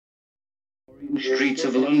Streets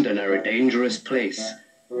of London are a dangerous place,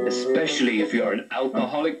 especially if you're an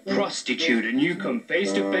alcoholic prostitute and you come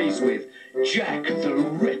face to face with Jack the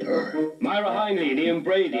Ripper. Myra Hindley and Ian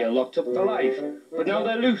Brady are locked up for life, but now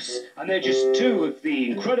they're loose and they're just two of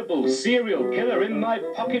the incredible serial killer in my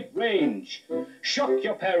pocket range. Shock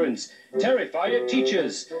your parents, terrify your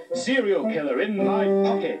teachers, serial killer in my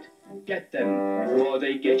pocket. Get them before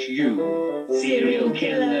they get you. Serial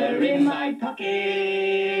killer in my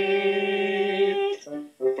pocket.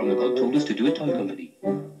 From the God Told Us to Do It Toy Company.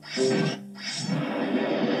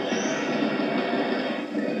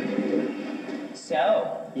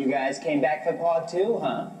 So, you guys came back for part 2,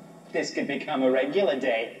 huh? This could become a regular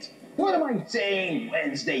date. What am I saying?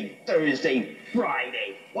 Wednesday, Thursday,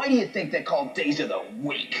 Friday. Why do you think they're called days of the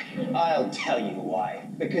week? I'll tell you why.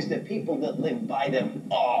 Because the people that live by them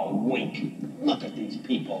all weak. Look at these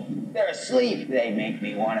people. They're asleep. They make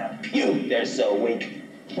me want to puke. They're so weak.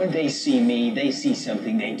 When they see me, they see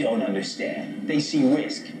something they don't understand. They see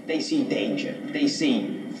risk. They see danger. They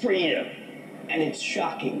see freedom. And it's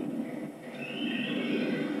shocking.